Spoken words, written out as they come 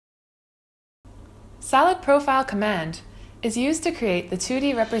Solid Profile command is used to create the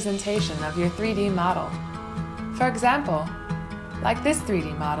 2D representation of your 3D model. For example, like this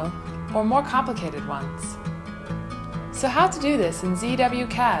 3D model, or more complicated ones. So how to do this in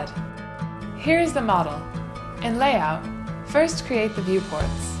ZWCAD? Here is the model. In Layout, first create the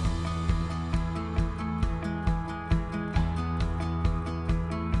viewports.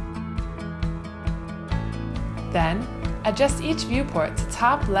 Then, adjust each viewport to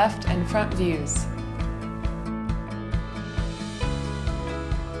top, left, and front views.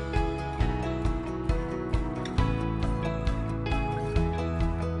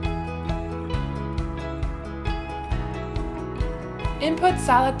 Input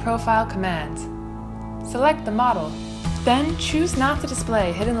Solid Profile command. Select the model. Then choose not to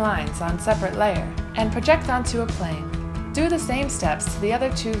display hidden lines on separate layer and project onto a plane. Do the same steps to the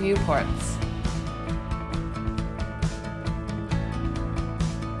other two viewports.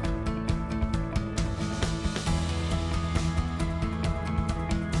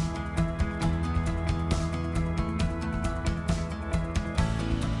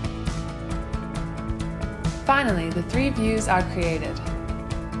 Finally, the three views are created.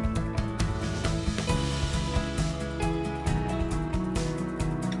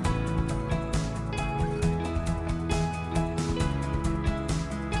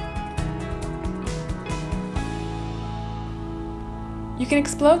 You can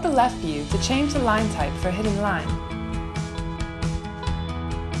explode the left view to change the line type for hidden line.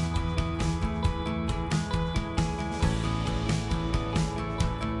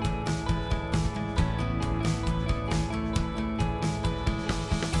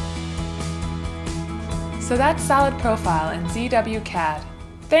 So that's Solid Profile in ZWCAD.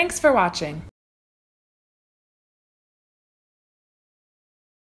 Thanks for watching.